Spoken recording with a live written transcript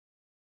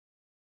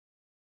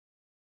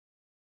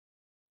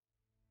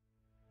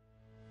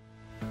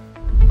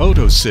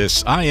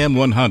OtoSys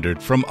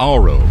IM100 from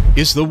Auro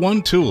is the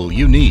one tool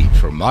you need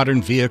for modern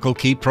vehicle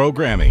key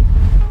programming,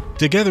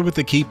 together with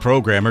the key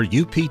programmer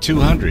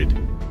UP200.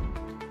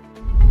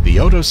 The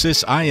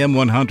OtoSys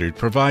IM100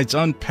 provides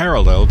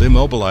unparalleled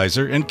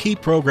Immobilizer and Key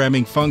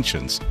Programming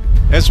functions,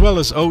 as well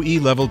as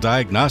OE-level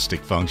diagnostic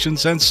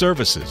functions and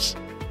services.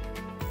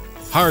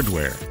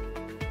 Hardware: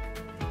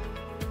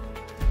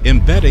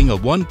 embedding a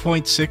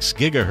 1.6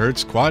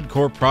 GHz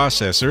quad-core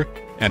processor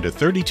and a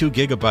 32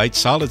 GB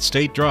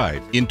solid-state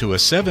drive into a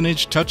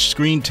 7-inch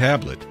touchscreen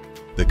tablet.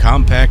 The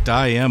compact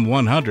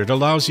IM100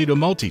 allows you to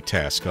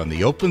multitask on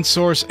the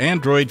open-source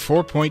Android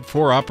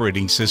 4.4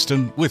 operating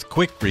system with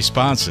quick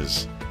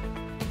responses.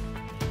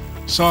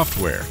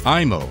 Software: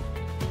 IMO.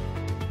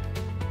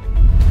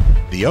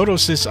 The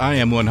OtoSys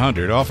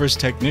IM100 offers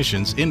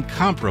technicians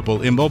incomparable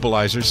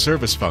Immobilizer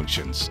service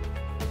functions.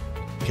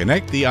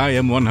 Connect the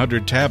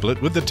IM100 tablet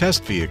with the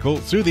test vehicle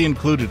through the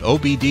included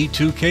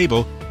OBD2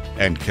 cable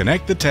and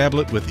connect the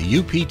tablet with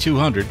the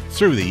UP200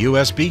 through the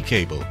USB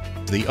cable.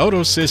 The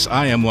OtoSys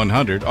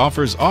IM100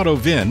 offers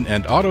auto-VIN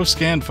and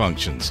auto-scan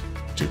functions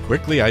to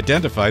quickly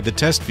identify the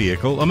test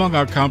vehicle among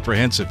our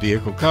comprehensive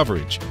vehicle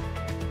coverage.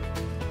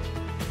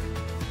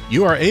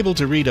 You are able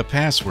to read a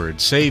password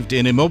saved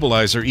in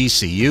Immobilizer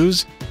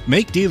ECUs,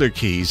 make dealer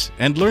keys,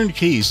 and learn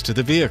keys to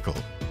the vehicle.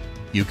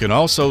 You can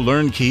also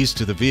learn keys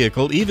to the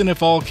vehicle even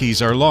if all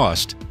keys are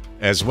lost,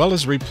 as well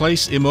as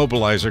replace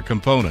Immobilizer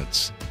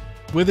components.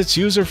 With its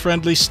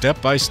user-friendly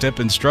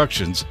step-by-step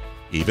instructions,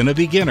 even a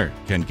beginner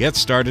can get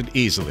started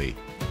easily.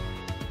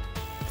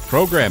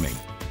 Programming: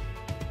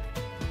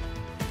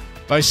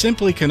 by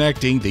simply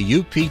connecting the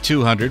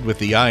UP200 with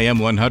the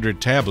IM100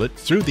 tablet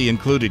through the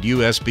included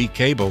USB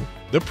cable,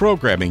 the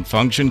programming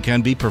function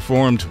can be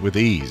performed with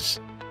ease.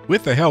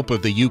 With the help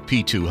of the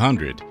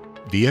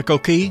UP200, vehicle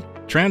key,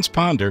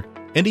 transponder,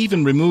 and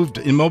even removed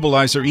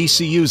Immobilizer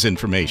ECUs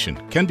information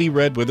can be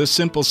read with a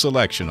simple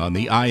selection on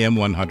the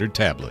IM100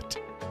 tablet.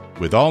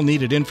 With all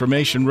needed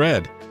information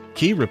read,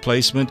 key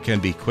replacement can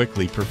be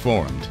quickly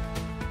performed.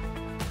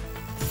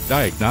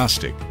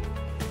 Diagnostic: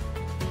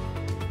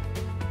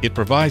 it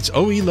provides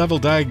OE-level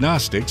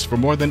diagnostics for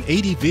more than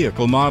 80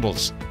 vehicle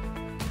models.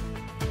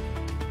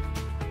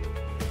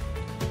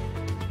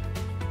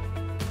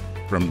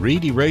 From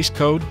read erase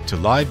code to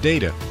live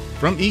data,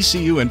 from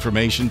ECU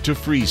information to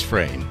freeze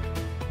frame.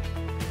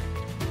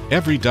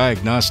 Every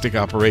diagnostic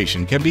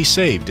operation can be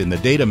saved in the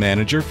Data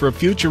Manager for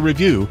future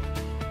review,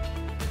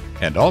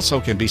 and also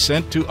can be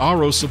sent to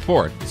Auro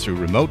support through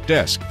Remote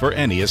Desk for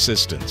any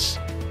assistance.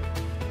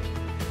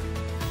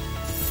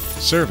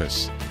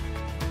 Service: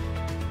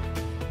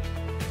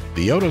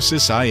 the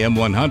OtoSys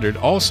IM100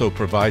 also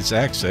provides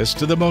access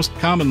to the most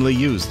commonly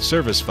used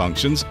service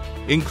functions,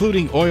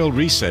 including oil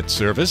reset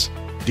service,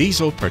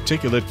 diesel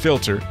particulate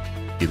filter,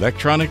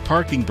 electronic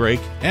parking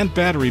brake, and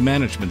battery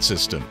management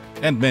system,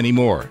 and many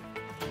more.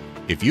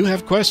 If you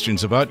have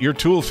questions about your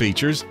tool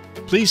features,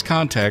 please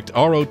contact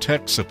Auro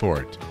Tech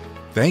Support.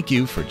 Thank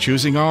you for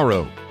choosing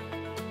Auro.